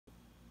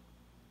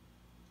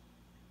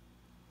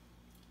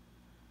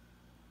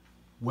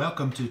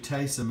Welcome to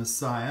Taste of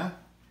Messiah.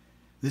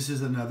 This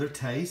is another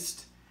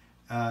taste.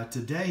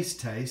 Today's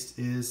taste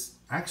is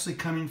actually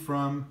coming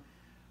from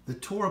the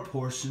Torah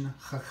portion,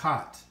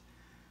 Chukat,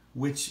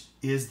 which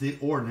is the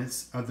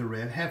ordinance of the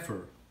red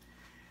heifer.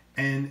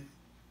 And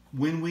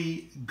when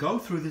we go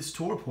through this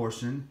Torah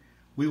portion,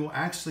 we will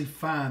actually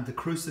find the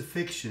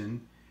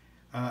crucifixion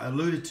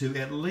alluded to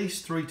at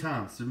least 3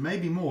 times. There may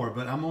be more,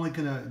 but I'm only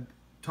going to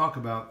talk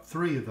about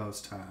 3 of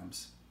those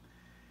times.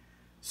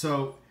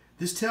 So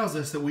this tells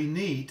us that we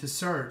need to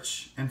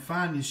search and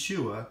find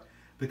Yeshua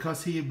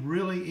because he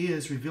really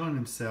is revealing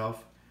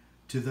himself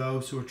to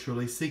those who are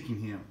truly seeking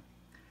him.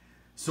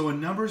 So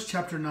in Numbers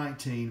chapter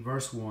 19,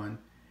 verse 1,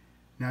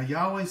 Now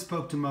Yahweh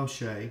spoke to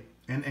Moshe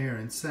and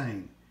Aaron,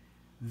 saying,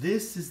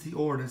 This is the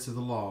ordinance of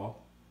the law,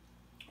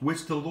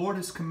 which the Lord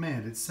has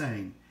commanded,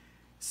 saying,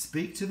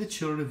 Speak to the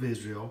children of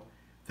Israel,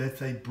 that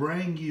they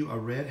bring you a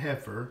red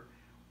heifer,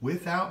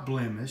 without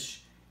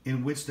blemish,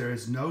 in which there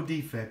is no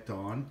defect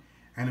on,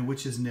 and in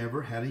which has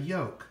never had a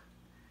yoke.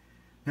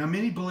 Now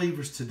many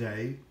believers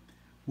today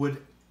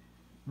would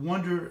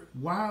wonder,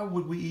 why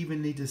would we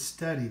even need to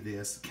study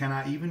this? Can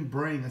I even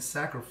bring a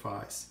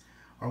sacrifice?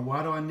 Or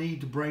why do I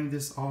need to bring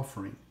this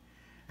offering?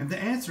 And the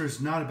answer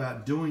is not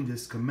about doing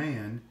this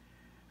command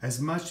as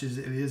much as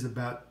it is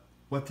about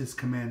what this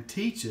command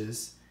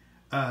teaches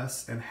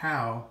us and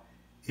how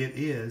it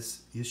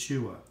is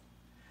Yeshua.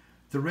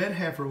 The red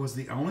heifer was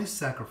the only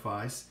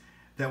sacrifice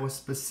that was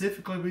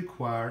specifically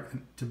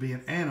required to be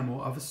an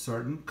animal of a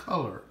certain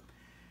color.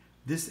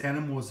 This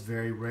animal was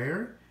very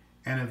rare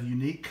and of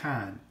unique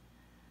kind.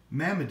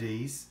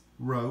 Maimonides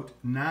wrote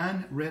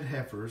 9 red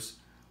heifers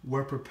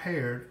were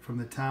prepared from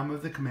the time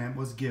of the command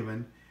was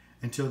given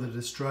until the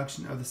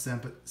destruction of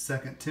the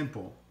second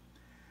temple.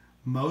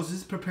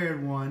 Moses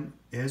prepared 1,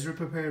 Ezra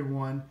prepared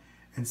 1,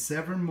 and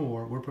 7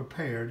 more were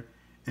prepared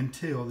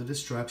until the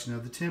destruction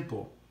of the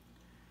temple.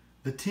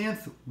 The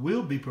 10th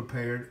will be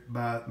prepared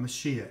by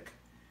Mashiach.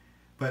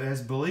 But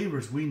as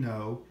believers, we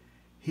know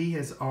he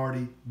has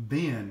already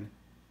been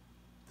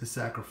the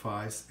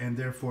sacrifice, and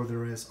therefore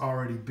there has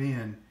already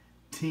been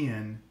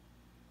 10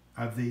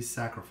 of these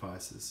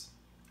sacrifices.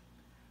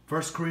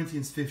 1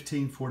 Corinthians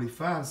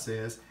 15:45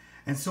 says,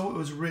 And so it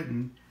was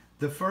written,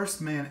 the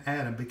first man,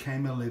 Adam,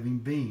 became a living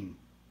being.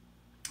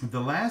 The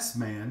last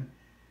man,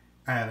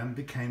 Adam,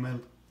 became a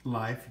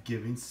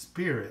life-giving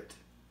spirit.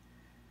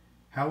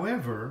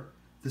 However,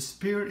 the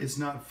spirit is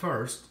not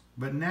first,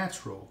 but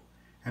natural,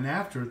 and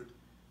afterward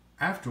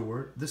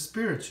the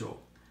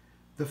spiritual.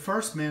 The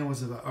first man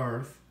was of the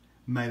earth,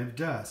 made of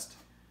dust.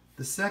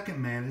 The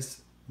second man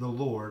is the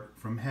Lord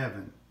from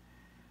heaven.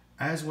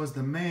 As was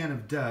the man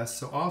of dust,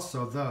 so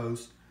also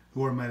those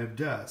who are made of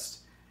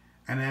dust.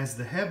 And as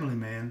the heavenly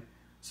man,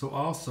 so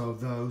also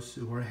those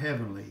who are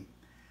heavenly.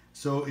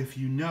 So if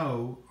you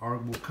know, or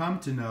will come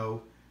to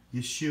know,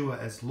 Yeshua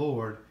as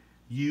Lord,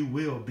 you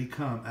will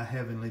become a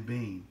heavenly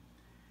being.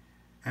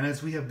 And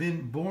as we have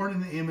been born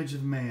in the image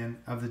of man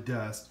of the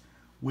dust,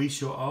 we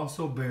shall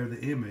also bear the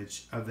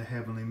image of the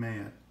heavenly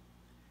man.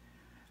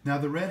 Now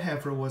the red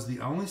heifer was the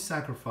only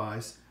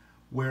sacrifice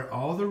where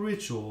all the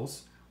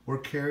rituals were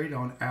carried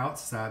on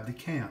outside the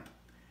camp,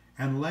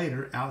 and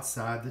later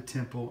outside the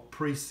temple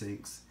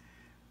precincts.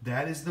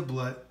 That is, the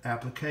blood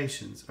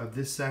applications of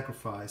this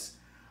sacrifice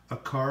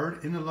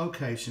occurred in a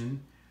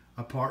location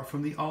apart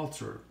from the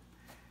altar.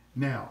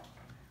 Now,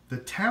 the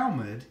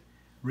Talmud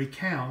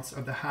recounts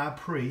of the high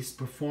priest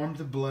performed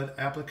the blood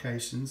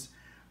applications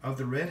of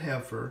the red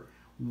heifer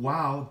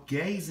while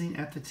gazing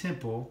at the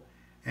temple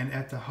and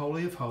at the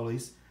Holy of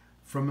Holies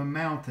from a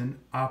mountain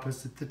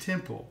opposite the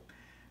temple.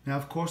 Now,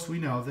 of course, we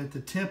know that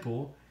the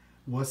temple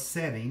was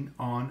setting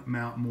on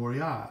Mount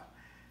Moriah.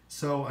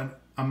 So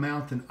a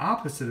mountain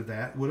opposite of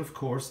that would, of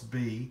course,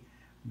 be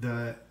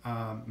the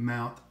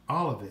Mount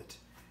Olivet.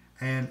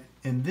 And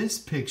in this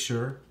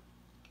picture,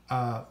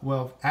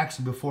 well,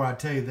 actually, before I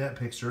tell you that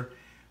picture,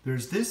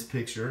 there's this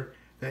picture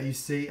that you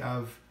see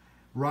of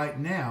right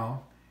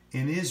now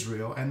in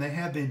Israel, and they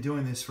have been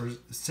doing this for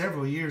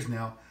several years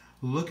now,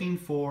 looking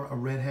for a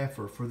red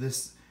heifer, for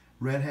this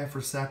red heifer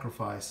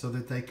sacrifice, so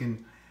that they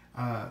can,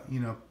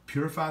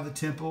 purify the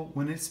temple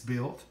when it's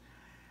built.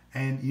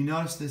 And you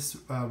notice this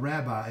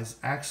rabbi is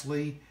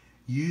actually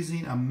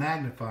using a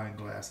magnifying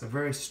glass, a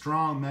very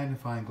strong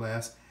magnifying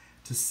glass,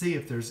 to see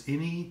if there's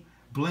any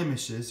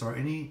blemishes or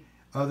any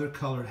other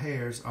colored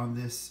hairs on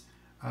this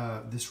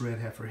red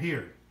heifer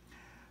here.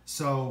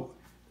 So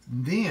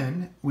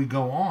then we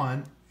go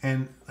on,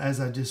 and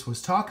as I just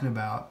was talking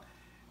about,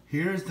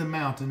 here's the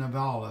mountain of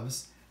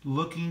olives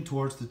looking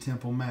towards the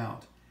Temple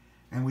Mount.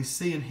 And we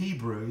see in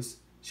Hebrews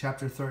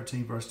chapter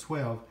 13, verse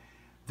 12,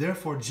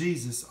 Therefore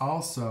Jesus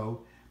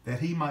also,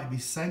 that he might be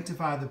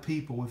sanctify the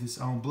people with his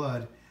own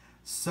blood,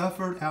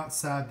 suffered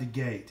outside the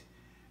gate.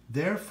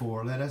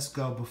 Therefore let us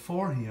go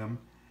before him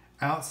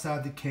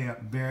outside the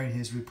camp, bearing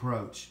his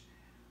reproach.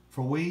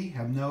 For we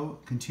have no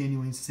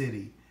continuing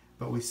city,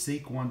 but we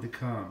seek one to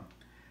come.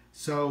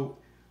 So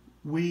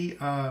we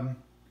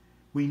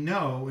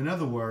know, in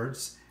other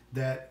words,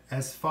 that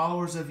as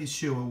followers of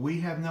Yeshua,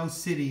 we have no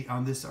city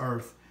on this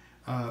earth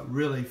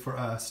really for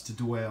us to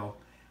dwell.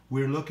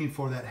 We're looking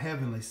for that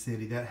heavenly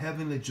city, that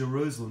heavenly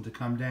Jerusalem to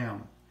come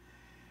down.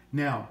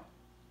 Now,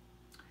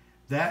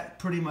 that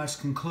pretty much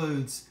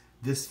concludes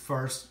this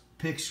first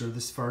picture,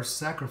 this first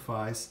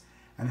sacrifice,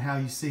 and how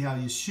you see how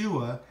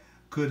Yeshua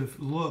could have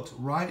looked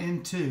right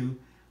into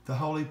the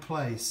holy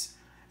place,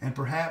 and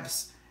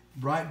perhaps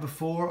right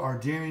before or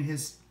during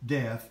his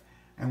death,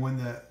 and when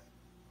the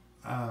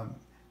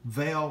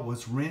veil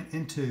was rent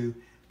in two,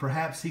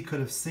 perhaps he could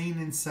have seen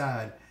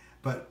inside.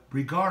 But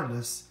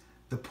regardless,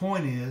 the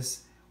point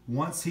is,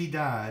 once he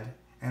died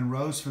and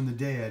rose from the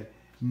dead,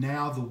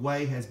 now the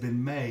way has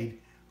been made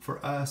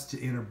for us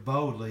to enter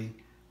boldly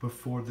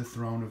before the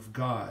throne of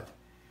God.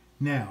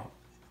 Now,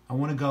 I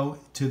want to go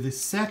to the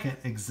second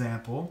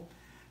example.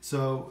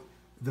 So,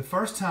 the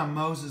first time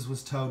Moses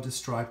was told to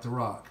strike the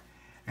rock,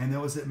 and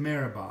that was at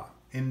Meribah.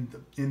 In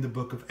the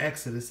book of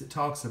Exodus, it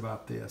talks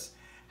about this,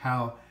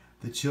 how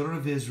the children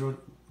of Israel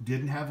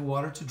didn't have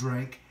water to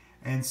drink,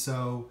 and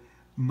so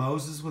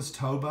Moses was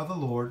told by the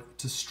Lord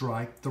to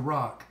strike the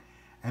rock.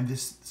 And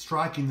this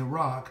striking the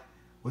rock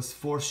was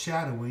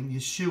foreshadowing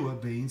Yeshua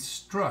being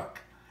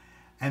struck.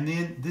 And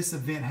then this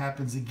event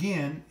happens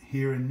again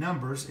here in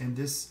Numbers, in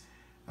this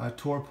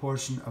Torah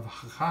portion of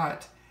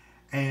Chukat.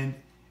 And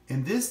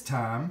in this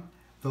time,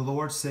 the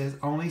Lord says,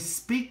 only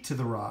speak to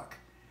the rock.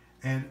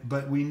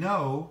 But we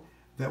know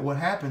that what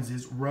happens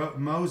is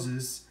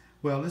Moses,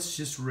 well, let's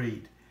just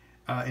read.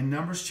 In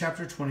Numbers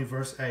chapter 20,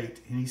 verse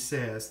 8, and he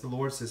says, the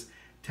Lord says,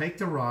 take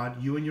the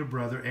rod, you and your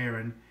brother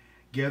Aaron,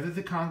 gather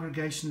the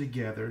congregation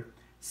together,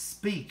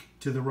 speak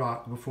to the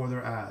rock before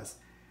their eyes,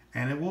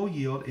 and it will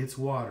yield its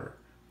water.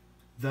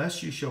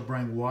 Thus you shall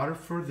bring water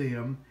for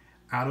them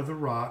out of the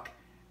rock,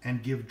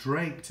 and give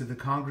drink to the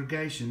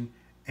congregation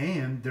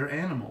and their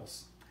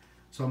animals.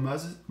 So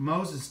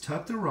Moses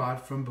took the rod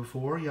from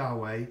before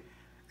Yahweh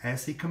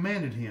as he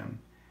commanded him,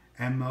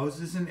 and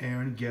Moses and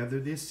Aaron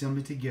gathered the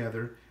assembly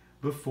together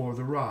before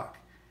the rock.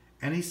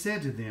 And he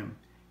said to them,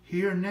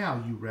 hear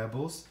now, you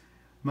rebels,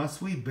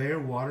 must we bear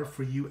water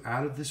for you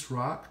out of this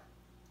rock?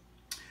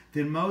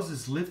 Then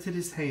Moses lifted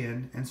his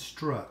hand and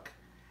struck.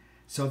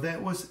 So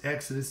that was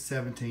Exodus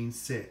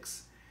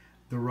 17:6.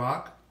 The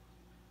rock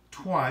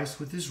twice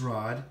with his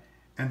rod,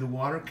 and the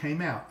water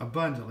came out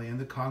abundantly, and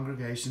the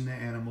congregation and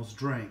the animals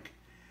drank.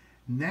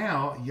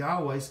 Now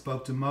Yahweh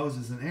spoke to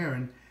Moses and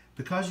Aaron,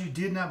 because you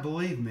did not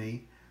believe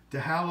me,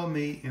 to hallow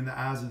me in the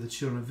eyes of the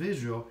children of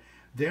Israel,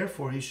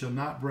 therefore you shall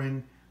not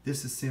bring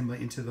this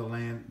assembly into the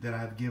land that I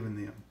have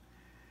given them.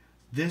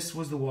 This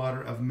was the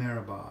water of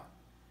Meribah,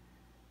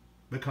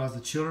 because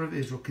the children of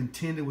Israel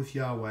contended with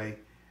Yahweh,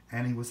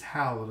 and he was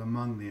hallowed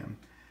among them.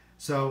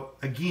 So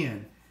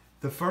again,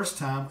 the first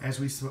time, as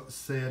we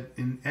said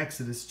in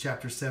Exodus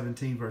chapter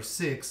 17, verse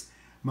 6,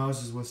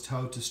 Moses was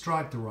told to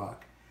strike the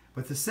rock.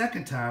 But the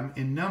second time,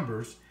 in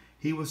Numbers,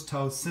 he was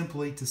told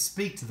simply to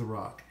speak to the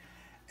rock.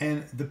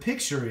 And the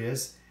picture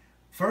is,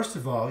 first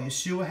of all,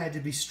 Yeshua had to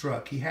be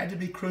struck. He had to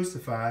be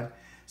crucified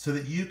so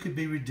that you could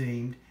be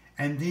redeemed.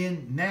 And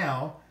then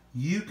now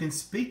you can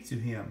speak to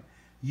him.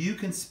 You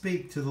can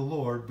speak to the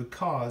Lord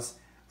because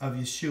of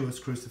Yeshua's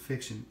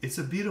crucifixion. It's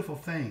a beautiful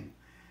thing.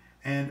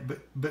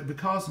 But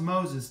because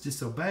Moses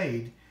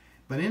disobeyed,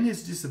 but in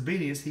his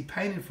disobedience, he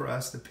painted for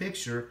us the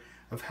picture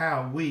of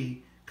how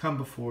we come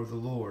before the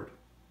Lord.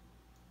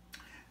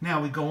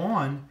 Now we go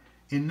on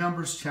in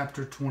Numbers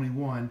chapter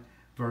 21,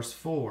 verse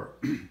 4.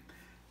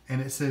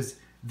 And it says,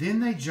 then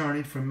they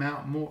journeyed from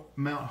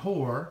Mount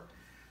Hor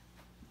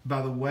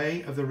by the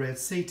way of the Red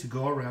Sea to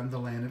go around the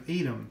land of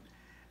Edom.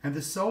 And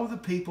the soul of the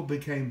people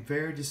became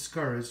very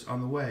discouraged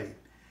on the way.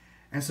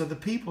 And so the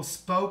people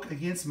spoke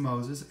against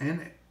Moses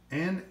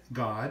and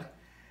God,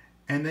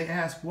 and they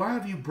asked, why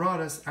have you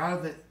brought us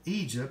out of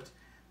Egypt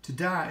to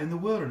die in the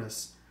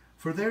wilderness?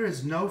 For there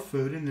is no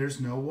food and there's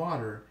no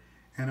water,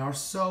 and our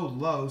soul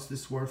loathes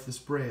this worthless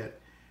bread.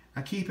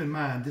 Now keep in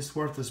mind, this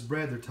worthless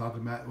bread they're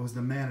talking about was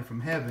the manna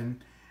from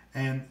heaven,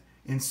 and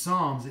in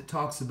Psalms it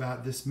talks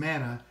about this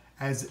manna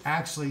as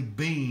actually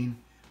being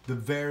the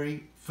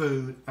very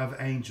food of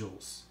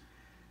angels.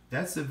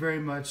 That's a very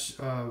much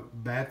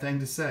bad thing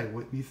to say,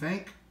 wouldn't you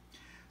think?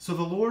 So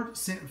the Lord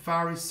sent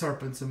fiery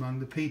serpents among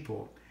the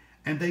people,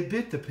 and they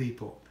bit the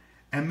people,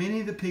 and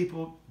many of the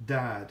people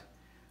died.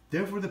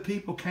 Therefore the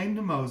people came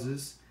to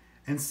Moses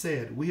and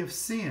said, we have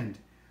sinned,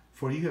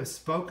 for you have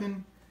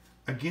spoken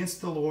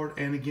against the Lord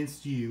and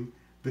against you.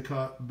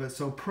 But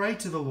so pray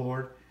to the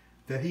Lord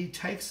that he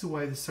takes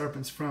away the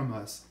serpents from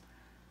us.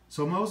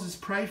 So Moses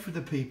prayed for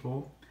the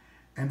people,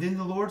 and then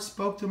the Lord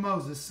spoke to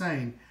Moses,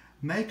 saying,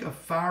 make a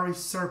fiery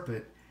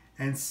serpent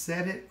and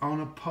set it on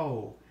a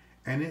pole,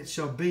 and it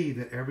shall be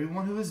that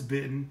everyone who is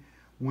bitten,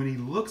 when he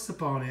looks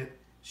upon it,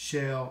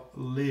 shall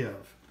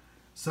live.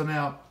 So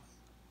now,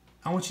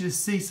 I want you to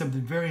see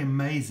something very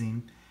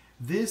amazing.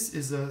 This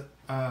is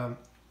an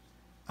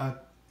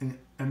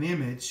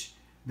image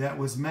that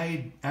was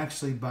made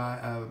actually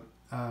by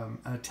an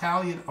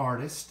Italian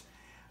artist,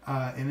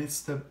 and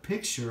it's the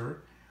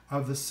picture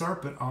of the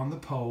serpent on the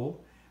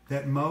pole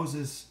that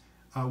Moses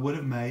would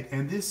have made.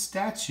 And this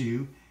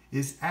statue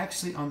is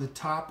actually on the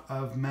top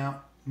of Mount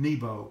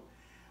Nebo,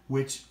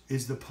 which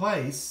is the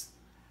place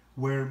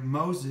where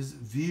Moses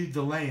viewed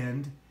the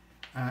land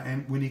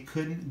and when he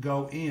couldn't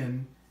go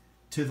in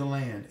to the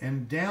land.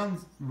 And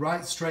down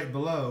right straight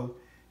below,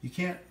 you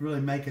can't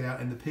really make it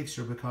out in the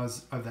picture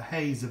because of the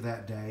haze of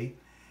that day.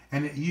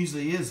 And it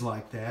usually is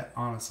like that,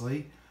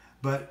 honestly.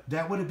 But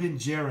that would have been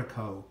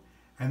Jericho.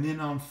 And then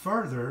on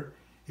further,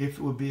 if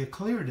it would be a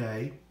clear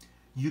day,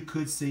 you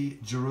could see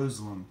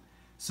Jerusalem.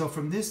 So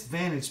from this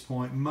vantage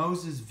point,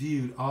 Moses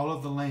viewed all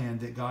of the land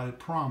that God had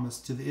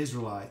promised to the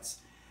Israelites.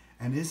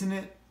 And isn't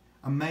it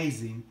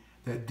amazing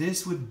that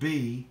this would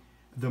be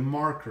the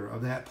marker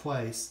of that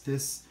place,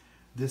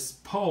 this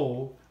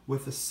pole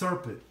with a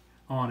serpent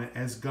on it,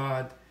 as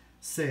God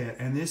said.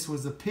 And this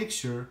was a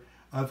picture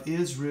of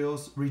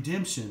Israel's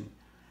redemption.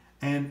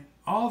 And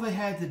all they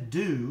had to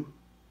do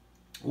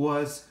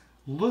was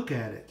look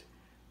at it.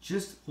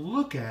 Just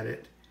look at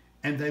it,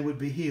 and they would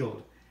be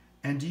healed.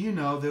 And do you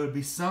know, there would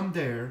be some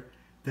there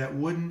that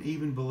wouldn't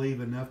even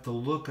believe enough to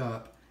look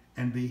up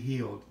and be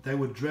healed. They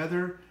would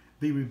rather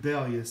be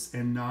rebellious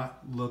and not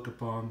look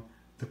upon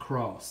the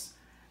cross.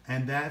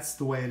 And that's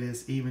the way it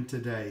is even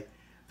today.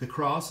 The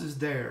cross is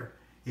there.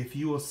 If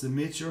you will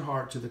submit your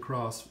heart to the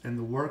cross and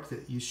the work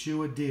that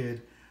Yeshua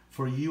did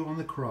for you on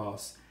the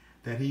cross,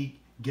 that he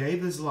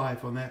gave his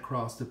life on that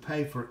cross to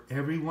pay for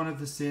every one of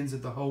the sins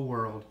of the whole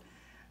world,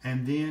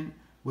 and then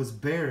was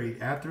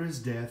buried after his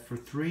death for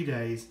 3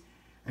 days,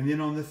 and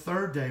then on the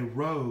third day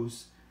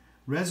rose,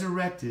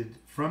 resurrected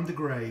from the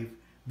grave,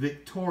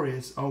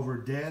 victorious over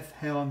death,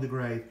 hell, and the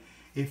grave.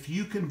 If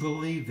you can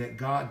believe that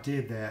God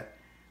did that,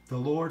 the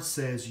Lord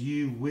says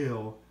you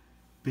will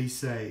be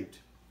saved.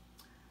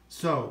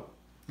 So,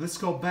 let's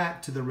go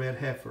back to the red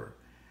heifer.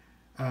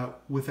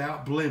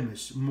 Without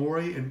blemish,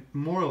 morally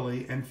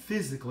and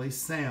physically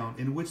sound,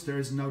 in which there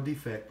is no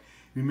defect.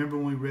 Remember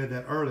when we read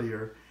that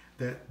earlier,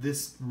 that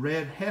this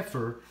red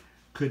heifer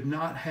could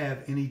not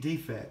have any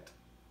defect.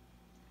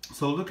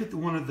 So look at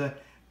one of the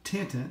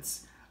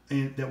tenets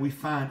that we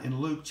find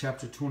in Luke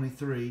chapter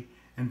 23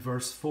 and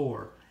verse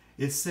 4.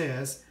 It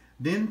says,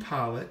 "Then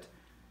Pilate,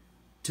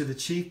 to the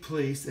chief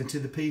priests and to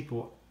the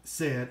people,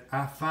 said,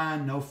 I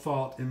find no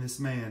fault in this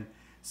man,"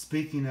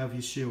 speaking of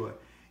Yeshua.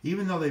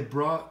 Even though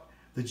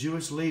the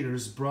Jewish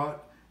leaders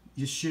brought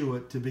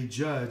Yeshua to be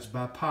judged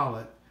by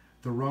Pilate,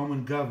 the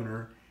Roman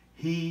governor,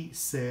 he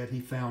said he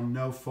found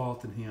no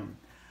fault in him.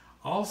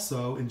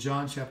 Also, in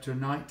John chapter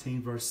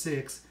 19, verse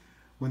 6,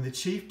 when the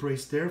chief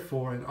priests,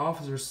 therefore, and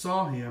officers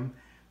saw him,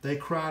 they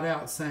cried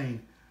out,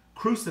 saying,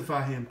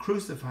 "Crucify him,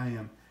 crucify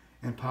him."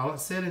 And Pilate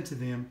said unto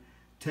them,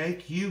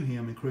 "Take you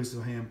him and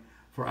crucify him,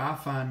 for I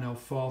find no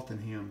fault in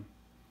him."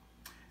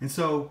 And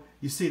so,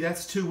 you see,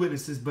 that's 2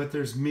 witnesses, but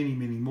there's many,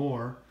 many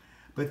more.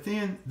 But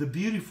then the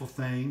beautiful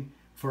thing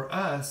for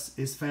us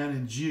is found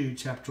in Jude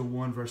chapter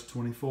 1, verse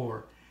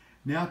 24.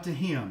 Now to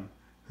him,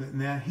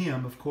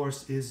 of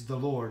course, is the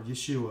Lord,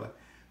 Yeshua,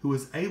 who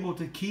is able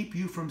to keep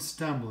you from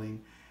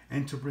stumbling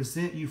and to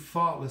present you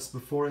faultless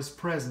before his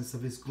presence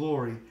of his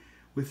glory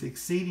with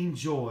exceeding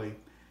joy.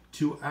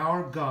 To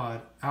our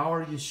God,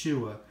 our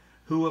Yeshua,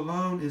 who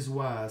alone is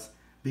wise,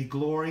 be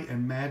glory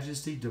and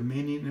majesty,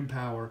 dominion and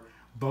power,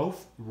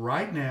 both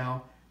right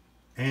now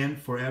and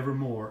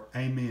forevermore.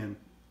 Amen.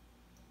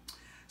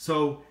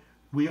 So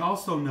we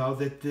also know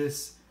that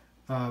this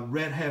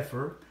red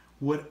heifer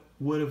would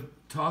have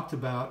talked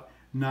about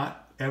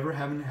not ever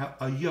having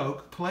a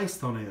yoke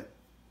placed on it.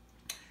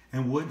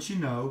 And wouldn't you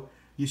know,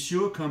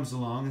 Yeshua comes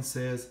along and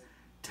says,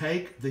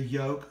 "Take the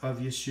yoke of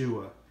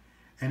Yeshua."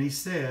 And he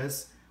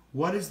says,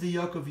 what is the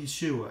yoke of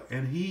Yeshua?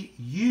 And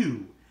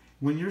you,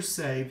 when you're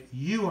saved,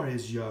 you are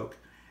his yoke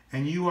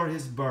and you are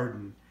his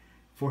burden.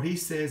 For he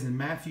says in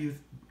Matthew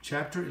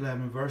chapter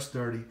 11, verse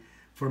 30,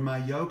 "For my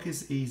yoke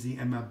is easy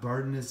and my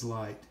burden is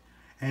light."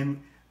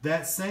 And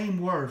that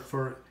same word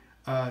for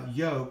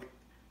yoke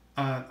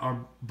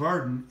or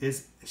burden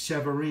is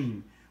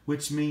shevarim,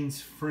 which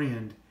means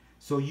friend.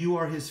 So you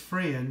are his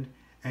friend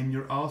and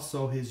you're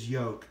also his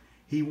yoke.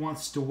 He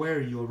wants to wear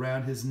you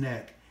around his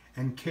neck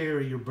and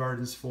carry your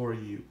burdens for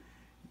you.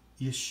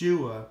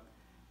 Yeshua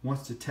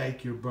wants to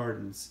take your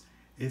burdens.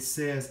 It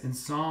says in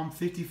Psalm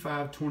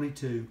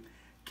 55:22,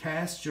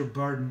 "Cast your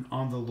burden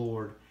on the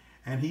Lord,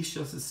 and he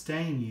shall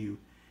sustain you.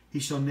 He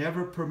shall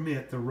never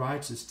permit the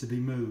righteous to be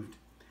moved."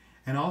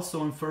 And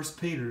also in 1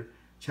 Peter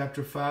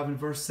chapter 5 and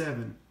verse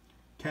 7,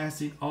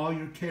 "Casting all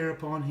your care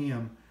upon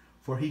him,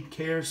 for he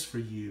cares for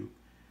you."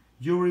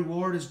 Your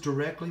reward is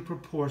directly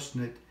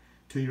proportionate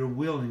to your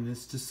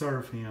willingness to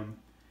serve him.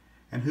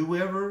 And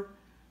whoever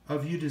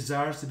of you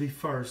desires to be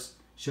first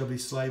shall be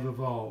slave of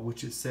all,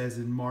 which it says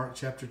in Mark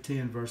chapter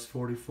 10, verse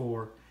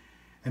 44.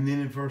 And then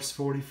in verse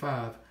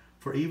 45,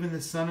 "For even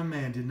the Son of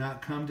Man did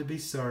not come to be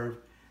served,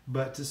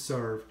 but to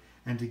serve,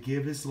 and to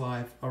give his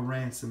life a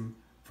ransom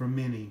for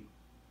many."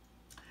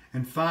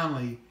 And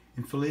finally,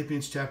 in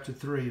Philippians chapter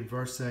 3 and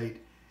verse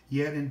 8,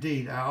 "Yet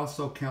indeed I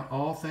also count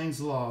all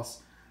things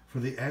lost for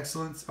the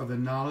excellence of the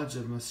knowledge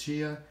of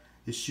Messiah,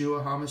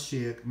 Yeshua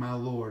HaMashiach, my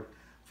Lord,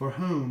 for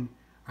whom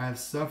I have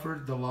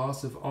suffered the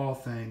loss of all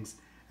things,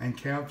 and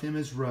count them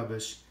as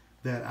rubbish,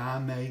 that I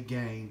may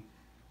gain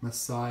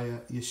Messiah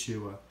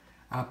Yeshua.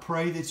 I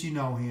pray that you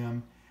know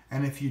him,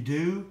 and if you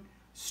do,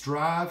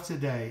 strive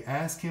today.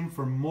 Ask him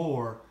for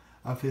more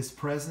of his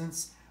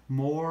presence,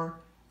 more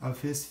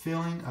of his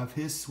filling of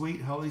his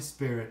sweet Holy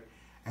Spirit.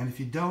 And if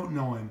you don't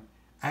know him,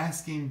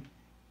 ask him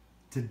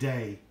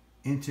today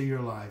into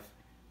your life.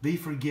 Be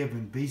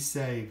forgiven, be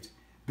saved,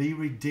 be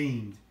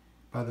redeemed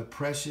by the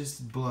precious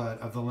blood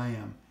of the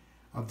Lamb,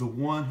 of the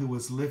one who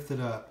was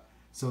lifted up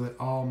so that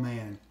all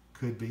man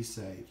could be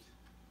saved.